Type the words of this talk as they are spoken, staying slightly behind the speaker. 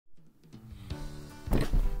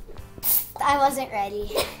I wasn't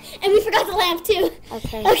ready. And we forgot the lamp too.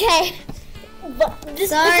 Okay. Okay. Does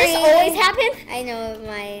this always happen? I know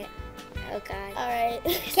my. Oh God. All right.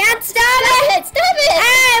 Can't stop it! Stop it!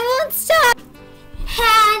 I won't stop.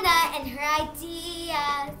 Hannah and her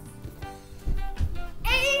ideas.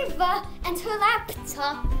 Ava and her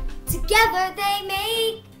laptop. Together they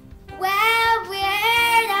make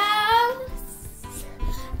Weirdos.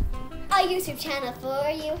 A YouTube channel for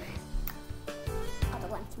you. Oh, the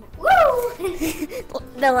lamp's not. Woo!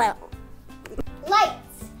 The lamp.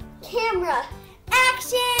 Lights, camera,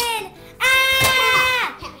 Action!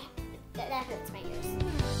 Ah! that hurts my ears.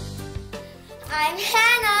 I'm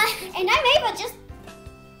Hannah. And I'm Ava, just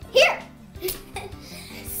here.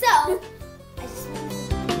 So, I just wanted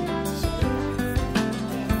to show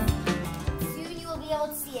you. Soon you will be able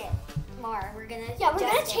to see it more. We're gonna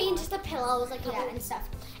change the pillows, like Yeah. and stuff.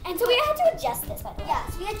 And so we had to adjust this, by the way. Yeah,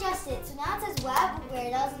 so we adjusted it. So now it says Web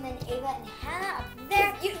Weirdos, and then Ava and Hannah up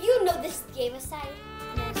there. You know this is the Ava side.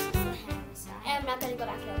 And this is the Hannah side. And I'm not gonna go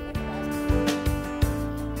back over.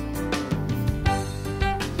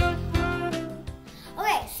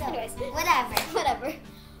 Okay, so Anyways. whatever.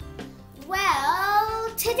 Well,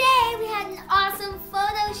 today we had an awesome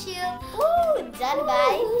photo shoot. Ooh, done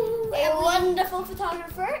by And a we- wonderful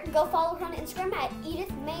photographer. Go follow her on Instagram at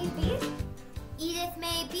Edith Maybe. Edith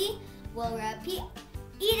Maybe. We'll repeat.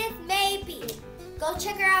 Edith Maybe. Go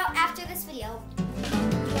check her out after this video. Do you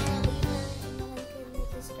want to leave her in the link in the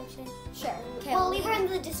description? Sure. Okay, We'll leave her in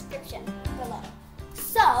the description below.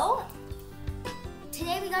 So,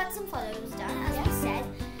 today we got some photos done, as we said.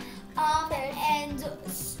 And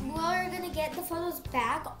we're going to get the photos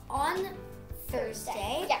back on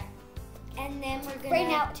Thursday. Yeah. And then we're going to... Right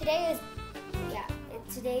now, today is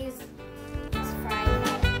today is Friday.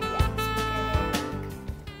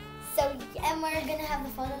 so yeah. And we're going to have the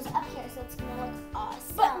photos up here, so it's going to look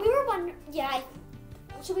awesome. But we were wondering,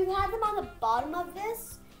 should we have them on the bottom of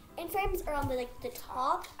this in frames or on the the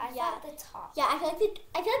top? I thought the top. Yeah, I feel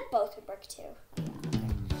like both would work too.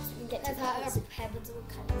 Get I to thought those. our heads would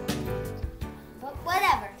kind of... But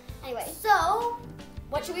whatever. Anyway, So,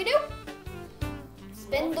 what should we do?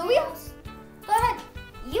 Spin the wheels. go ahead.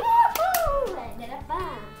 Yoo-hoo!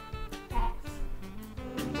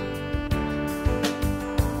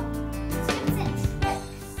 Tips and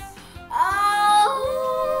tricks.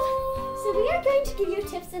 So we are going to give you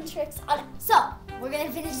tips and tricks on. So, we're going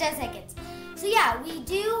to finish that second. So yeah, we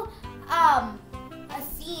do a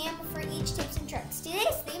theme for each tips and tricks.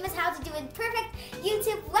 Today's theme is how to do a perfect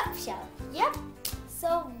YouTube web show. Yep.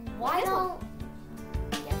 So why don't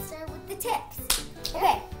we get started with the tips?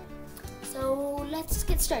 Okay, so let's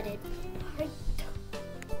get started.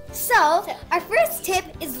 So, our first tip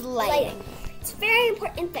is lighting. It's a very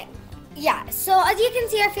important thing. Yeah, so as you can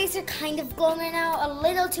see, our faces are kind of glowing right now. A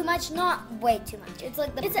little too much, not way too much. It's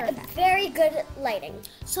like the It's a perfect. very good lighting.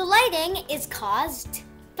 So lighting is caused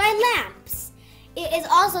by lamps. It is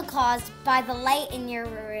also caused by the light in your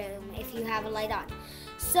room if you have a light on.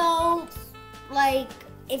 So, like,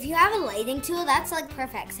 if you have a lighting tool, that's like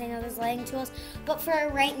perfect. So I know there's lighting tools, but for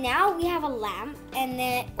right now, we have a lamp and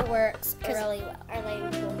it works really well. Our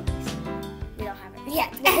lighting tool. We don't have it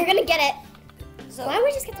yet. We're gonna get it. So Why don't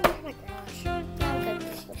we just get them from my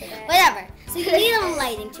garage? whatever. So you need a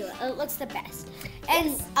lighting tool. It looks the best.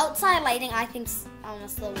 And outside lighting, I think, is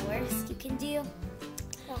almost the worst you can do.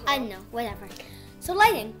 I don't know, whatever. So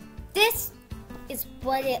lighting, this is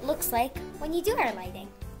what it looks like when you do our lighting.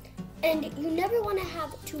 And you never want to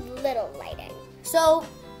have too little lighting. So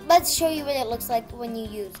let's show you what it looks like when you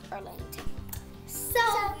use our lighting. So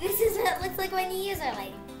this is what it looks like when you use our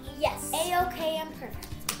lighting. Yes. A-okay and perfect.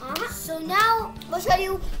 So now we'll show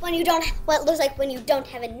you when you don't what it looks like when you don't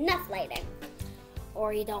have enough lighting.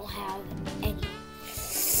 Or you don't have any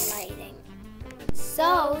lighting.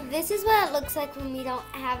 So this is what it looks like when we don't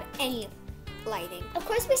have any lighting. Of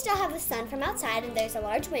course, we still have the sun from outside, and there's a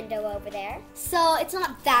large window over there. So it's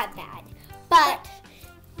not that bad. But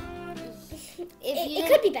if you It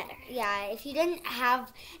could be better. Yeah, if you didn't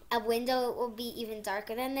have a window, it will be even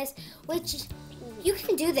darker than this, which you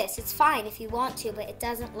can do this. It's fine if you want to, but it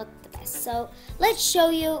doesn't look the best. So let's show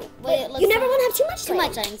you what it looks You never like. want to have too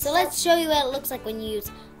much lighting. So let's show you what it looks like when you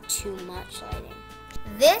use too much lighting.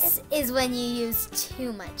 This is when you use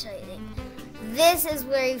too much lighting. This is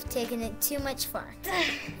where you've taken it too much far.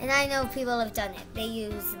 And I know people have done it. They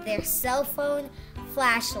use their cell phone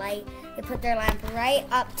flashlight. They put their lamp right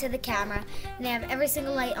up to the camera, and they have every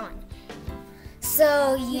single light on.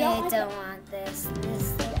 So you don't want this.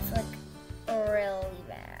 This looks like really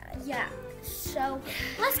bad. Yeah. So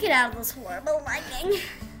let's get out of this horrible lighting.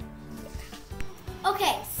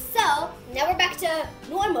 Okay, so Now we're back to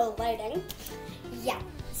normal lighting. Yeah.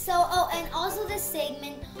 So, oh, and also this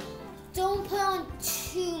segment, don't put on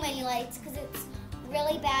too many lights because it's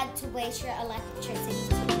really bad to waste your electricity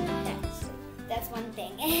too. That's one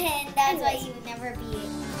thing. And that's why you would never be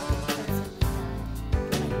lights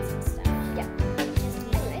and stuff. Yeah. Just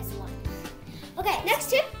use this one. Okay, Next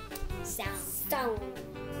tip. sound. So,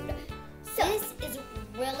 This is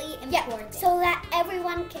really important. yeah, so that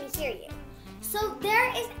everyone can hear you. So there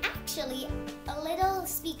is actually a little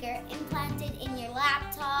speaker implanted in your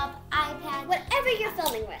laptop, iPad, Whatever you're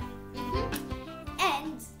filming with.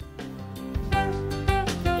 And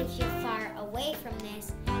if you're far away from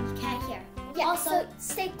this, you can't hear. Yeah, Also, so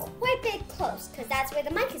stay quite a bit close because that's where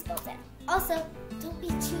the mic is built in. also, don't be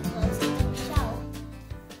too close, don't shout.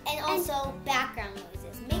 And also, background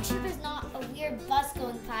noises. Make sure there's not a weird bus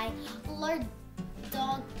going by or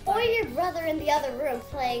dog. Or your brother in the other room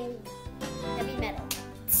playing heavy metal.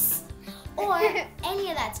 Or any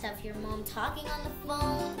of that stuff. Your mom talking on the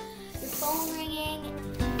phone, your phone ringing.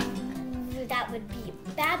 That would be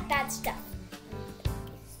bad, bad stuff.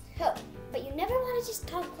 So, but you never want to just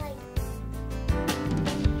talk like...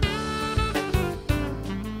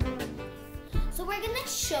 So we're gonna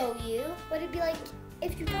show you. What it'd be like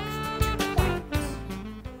if you talk too quiet.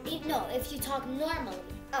 No, if you talk normally.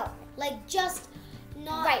 Oh, Like just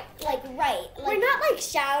not Right, like right. Like, we're not like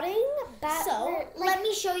shouting, but so we're, let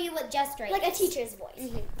me show you what just right like a is. teacher's voice.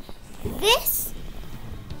 This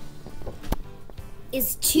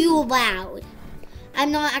is too loud.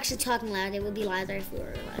 I'm not actually talking loud. It would be louder if we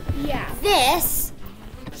were loud. Yeah. This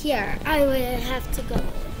here, I would have to go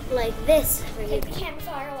like this for you. Take the camera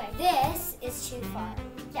far away. This is too far.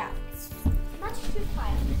 Yeah, it's much too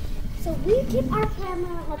quiet. So we keep our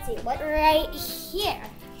camera, let's see, what? Right here.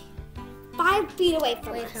 5 feet away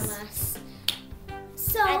from us.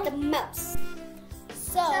 So At the most.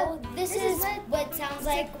 So this is what it sounds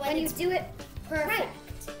like when you it's do it perfect. right.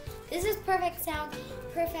 This is perfect sound,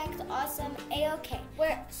 perfect, awesome, A-okay.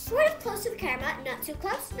 We're sort of close to the camera, not too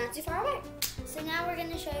close, not too far away. So now we're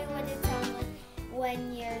gonna show you what it sounds like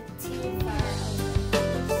when you're too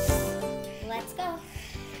far away. Let's go.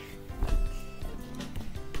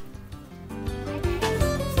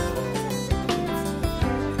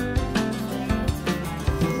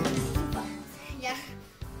 Yeah.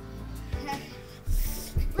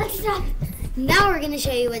 Let's stop. Now we're gonna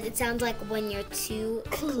show you what it sounds like when you're too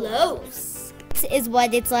close. This is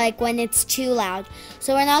what it's like when it's too loud.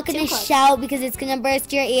 So we're not gonna Too close. shout because it's gonna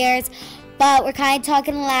burst your ears, but we're kind of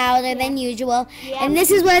talking louder than usual. Yeah. And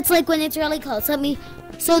this is what it's like when it's really close.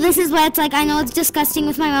 So this is what it's like. I know it's disgusting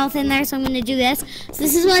with my mouth in there, so I'm gonna do this. So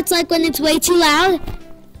this is what it's like when it's way too loud.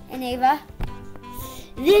 And Ava,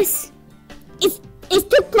 this It's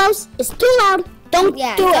too close, it's too loud. Don't do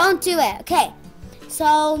it. Don't do it. Okay.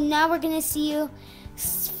 So now we're gonna see you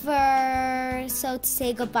to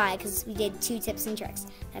say goodbye because we did 2 tips and tricks.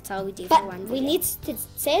 That's all we do for one But video. we need to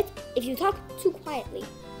say it if you talk too quietly.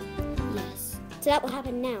 Yes. So that will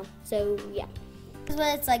happen now. So yeah. This is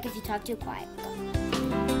what it's like if you talk too quiet.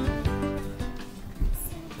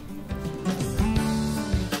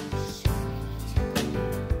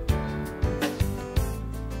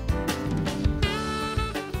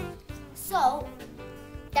 So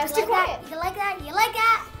That was you too like quiet. that? You like that? You like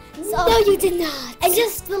that? So, No, you did not. and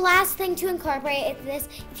just the last thing to incorporate is this: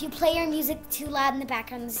 if you play your music too loud in the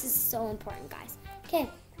background, this is so important, guys. Okay,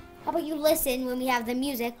 how about you listen when we have the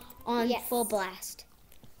music on Yes. full blast?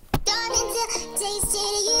 Starting to taste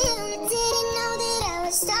it, you didn't know that I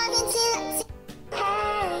was starting to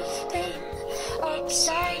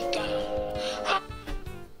upside down.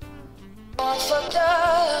 I'm fucked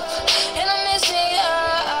up and I'm missing you.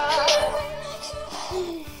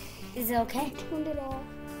 Is it okay? Turned it off.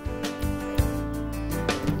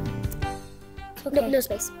 Okay. No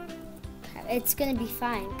space. It's gonna be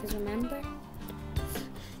fine because remember,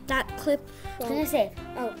 That clip. it's gonna save.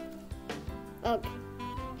 Oh. Okay.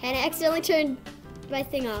 And I accidentally turned my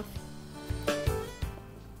thing off.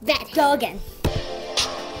 That. Go again.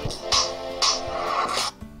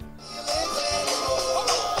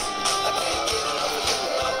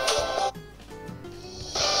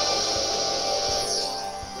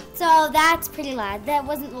 So that's pretty loud. That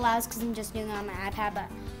wasn't the loudest because I'm just doing it on my iPad, but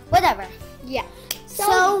whatever. Yeah.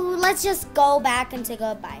 So let's just go back and say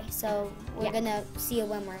goodbye. So we're Yeah. gonna see you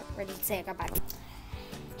when we're ready to say goodbye.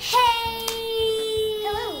 Hey!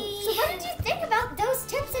 Hello. So what did you think about those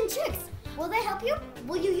tips and tricks? Will they help you?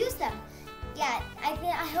 Will you use them? Yeah, I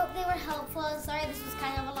hope they were helpful. Sorry, this was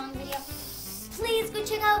kind of a long video. Please go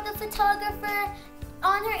check out the photographer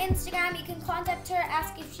on her Instagram. You can contact her,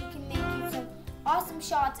 ask if she can make you some awesome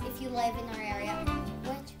shots if you live in our area.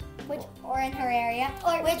 Or or in her area,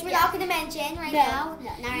 or which we're not going to mention right now. No,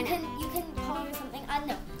 not right now. You can call her something. I don't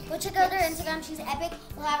know. Go check out her Instagram. She's epic.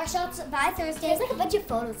 We'll have our shots by Thursday. There's like a bunch of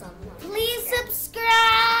photos on them. Please subscribe.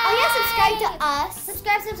 Oh yeah, subscribe to us.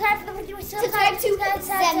 Subscribe to the video. Subscribe to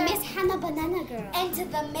the Miss Hannah Banana Girl. And to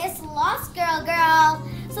the Miss Lost Girl.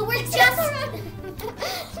 So we're just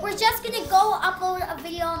gonna go upload a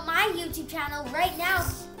video on my YouTube channel right now.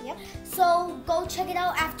 Yep. So go check it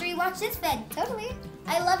out after you watch this vid. Totally.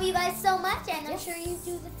 I love you guys so much, and I'm sure you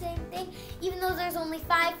do the same thing. Even though there's only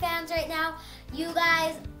 5 fans right now, you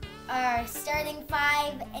guys are starting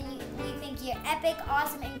 5, and we think you're epic,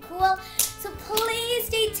 awesome, and cool. So please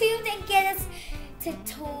stay tuned and get us to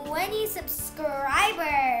 20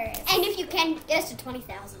 subscribers. And if you can, get us to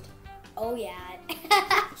 20,000. Oh yeah.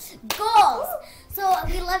 Goals. So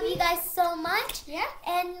we love you guys so much. Yeah.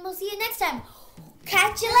 And we'll see you next time.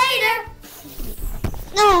 Catch you later.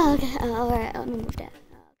 Oh, okay. All right. Let me move that.